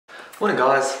Morning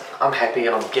guys, I'm happy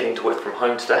I'm getting to work from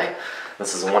home today.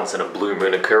 This is a once in a blue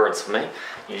moon occurrence for me.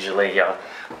 Usually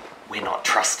we're not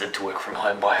trusted to work from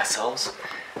home by ourselves.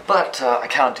 But I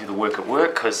can't do the work at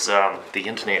work because the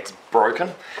internet's broken.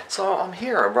 So I'm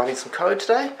here, I'm writing some code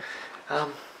today.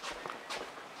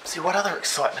 See what other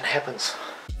excitement happens.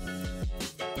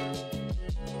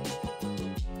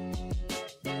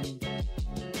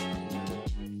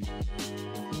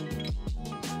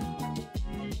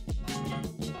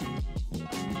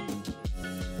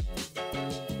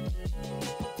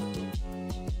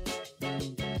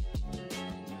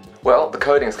 Well, the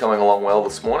coding's coming along well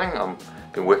this morning.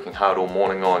 I've been working hard all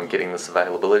morning on getting this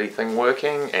availability thing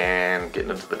working and getting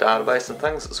into the database and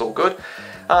things. It's all good.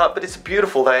 But it's a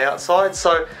beautiful day outside,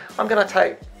 so I'm going to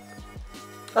take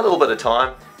a little bit of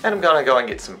time and I'm going to go and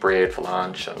get some bread for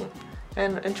lunch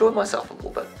and enjoy myself a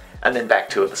little bit. And then back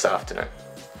to it this afternoon.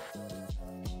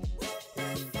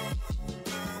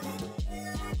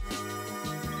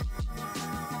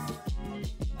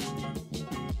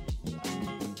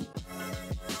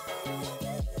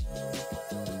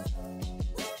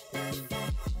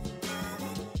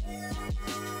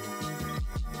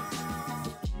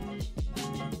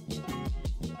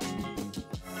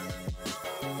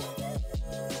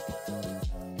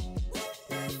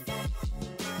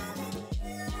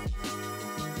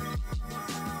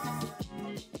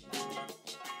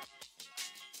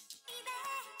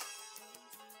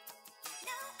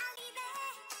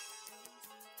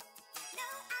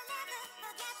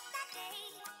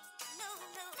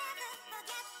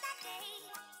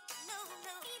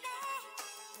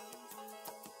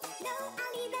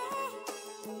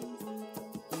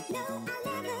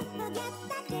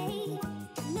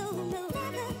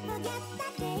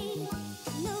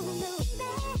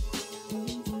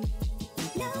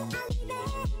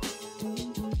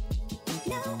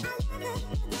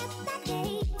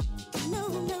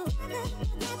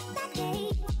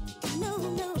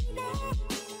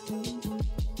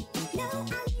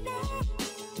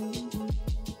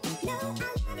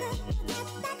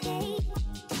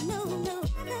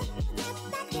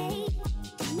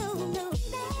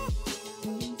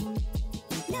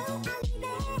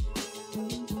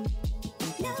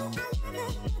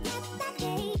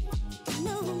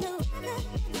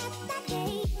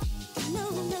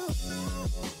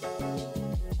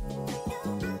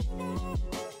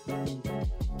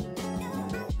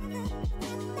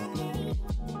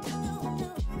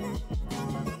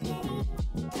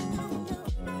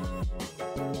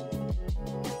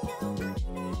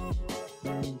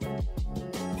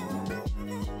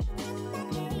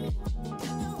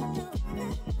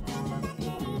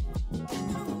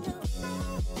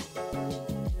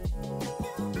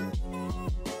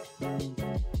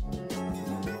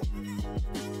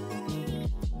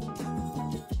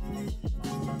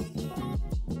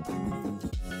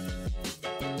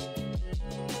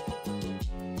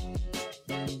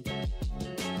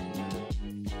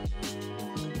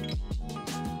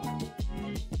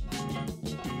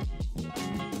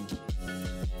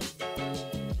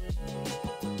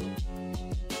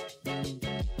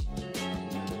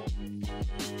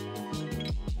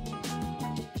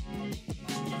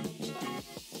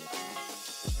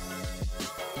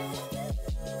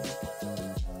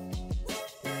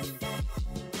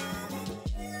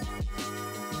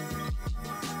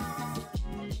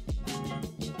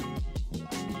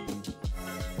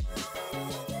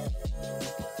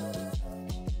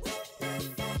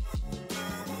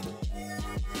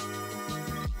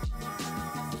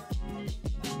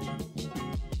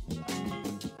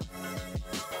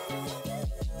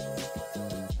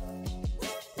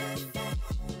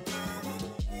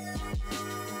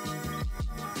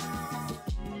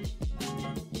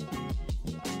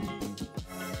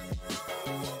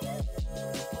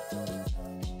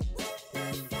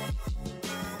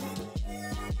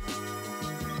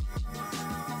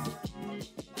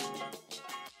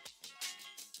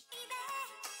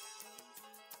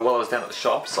 While I was down at the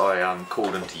shops, I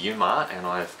called into Umart and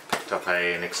I've picked up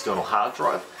an external hard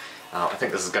drive. I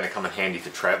think this is going to come in handy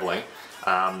for travelling.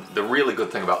 The really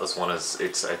good thing about this one is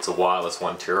it's a wireless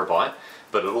 1 terabyte,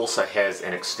 but it also has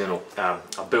an external, a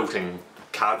built-in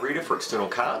card reader for external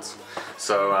cards.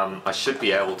 So I should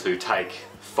be able to take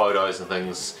photos and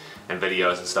things and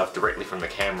videos and stuff directly from the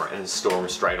camera and store them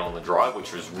straight on the drive,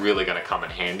 which is really going to come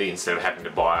in handy instead of having to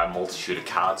buy a multitude of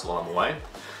cards while I'm away.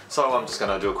 So I'm just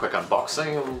going to do a quick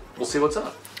unboxing and we'll see what's in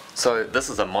it. So this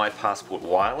is a My Passport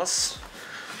Wireless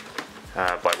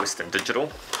by Western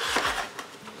Digital.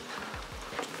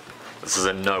 This is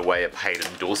in no way a paid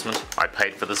endorsement. I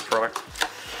paid for this product.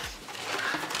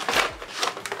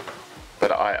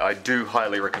 But I do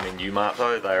highly recommend UMart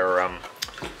though. They're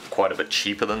quite a bit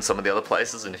cheaper than some of the other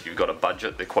places, and if you've got a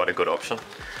budget, they're quite a good option.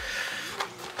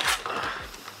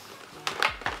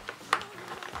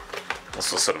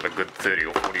 This was sort of a good $30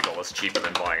 or $40 cheaper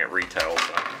than buying at retail,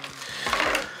 so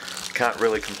can't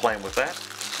really complain with that.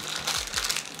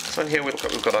 So in here we've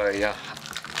got a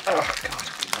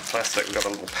plastic. We've got a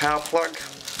little power plug.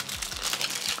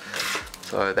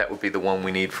 So that would be the one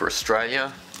we need for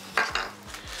Australia.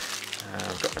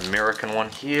 We've got an American one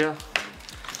here,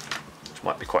 which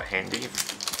might be quite handy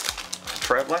for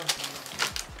travelling.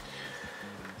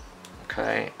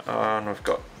 Okay, and we've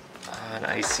got an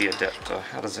AC adapter.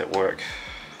 How does it work?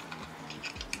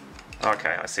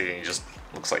 Okay, I see. You just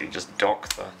looks like you just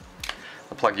dock the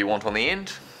plug you want on the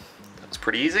end. That's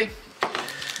pretty easy.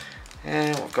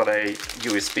 And we've got a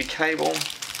USB cable.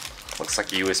 Looks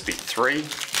like a USB 3.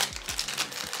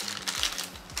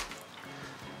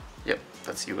 Yep,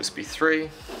 that's USB 3.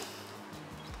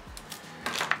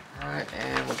 Alright,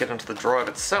 and we'll get into the drive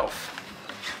itself.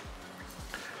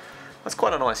 That's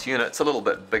quite a nice unit. It's a little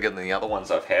bit bigger than the other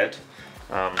ones I've had.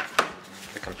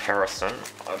 For comparison,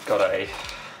 I've got a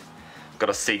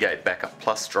Seagate Backup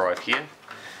Plus drive here,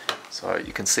 so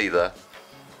you can see the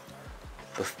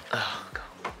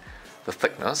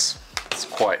thickness. It's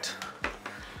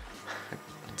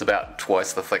about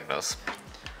twice the thickness.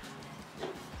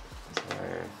 So,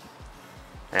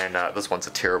 and this one's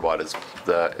a terabyte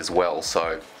as well,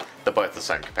 so they're both the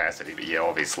same capacity. But yeah,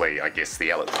 obviously, I guess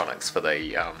the electronics for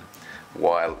the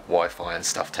Wi-Fi and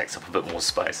stuff takes up a bit more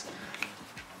space.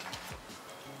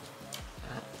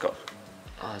 Got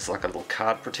there's like a little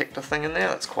card protector thing in there.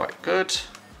 That's quite good.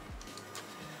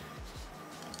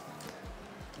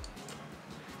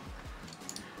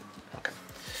 Okay.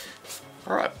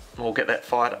 All right, we'll get that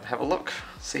fired up and have a look,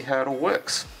 see how it all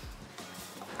works.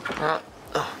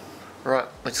 Right,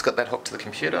 we just got that hooked to the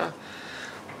computer.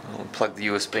 I'll plug the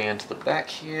USB into the back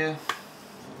here.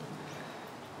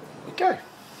 There we go.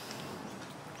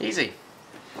 Easy.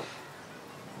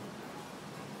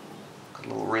 Got a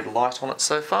little red light on it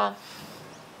so far.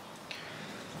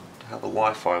 How the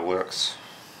Wi-Fi works.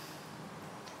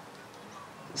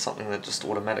 Is it something that just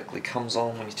automatically comes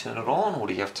on when you turn it on, or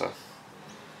do you have to?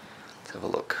 Let's have a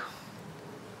look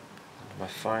on my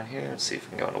phone here and see if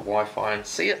we can go into Wi-Fi and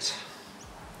see it.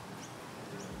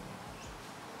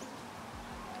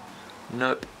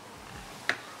 Nope.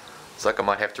 It's like I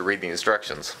might have to read the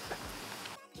instructions.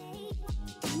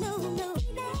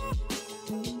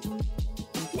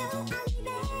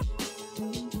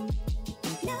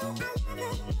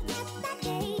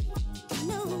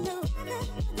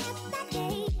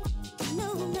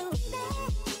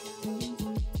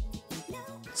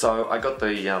 So I got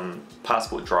the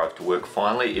passport drive to work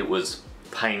finally. It was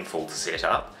painful to set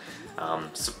up.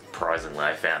 Surprisingly,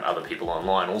 I found other people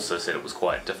online also said it was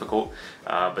quite difficult,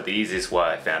 but the easiest way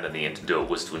I found in the end to do it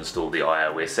was to install the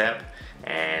iOS app,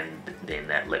 and then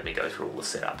that let me go through all the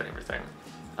setup and everything.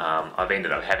 I've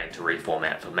ended up having to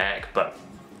reformat for Mac, but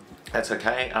that's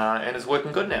okay, and it's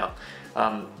working good now.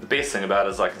 The best thing about it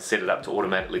is I can set it up to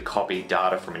automatically copy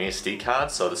data from an SD card,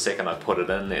 so the second I put it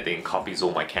in, it then copies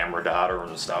all my camera data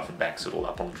and stuff and backs it all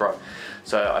up on the drive.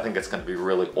 So I think it's going to be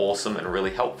really awesome and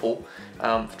really helpful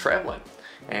for travelling.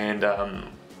 And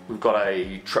we've got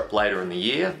a trip later in the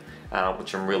year,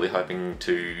 which I'm really hoping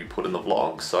to put in the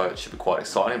vlog, so it should be quite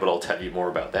exciting, but I'll tell you more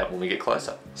about that when we get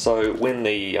closer. So when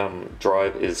the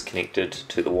drive is connected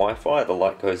to the Wi-Fi, the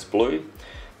light goes blue.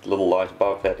 The little light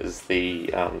above that is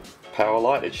the power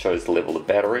light. It shows the level of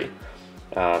battery.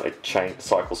 It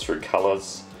cycles through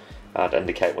colours to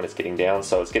indicate when it's getting down,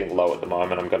 so it's getting low at the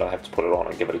moment. I'm going to have to put it on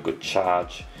and give it a good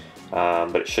charge,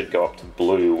 but it should go up to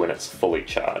blue when it's fully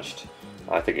charged.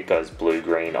 I think it goes blue,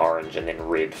 green, orange, and then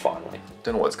red finally.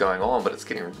 Don't know what's going on, but it's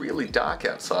getting really dark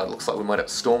outside. Looks like we might have a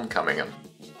storm coming in.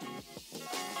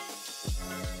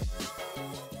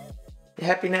 You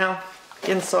happy now? Get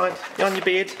inside. You're on your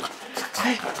bed.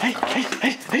 Hey, hey, hey,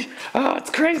 hey, hey. Oh, it's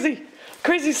crazy.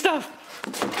 Crazy stuff.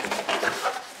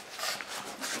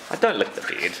 I don't lick the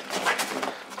bed.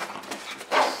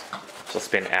 She'll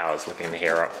spend hours licking the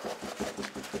hair up.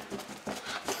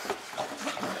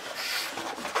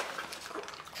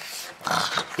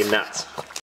 You're nuts.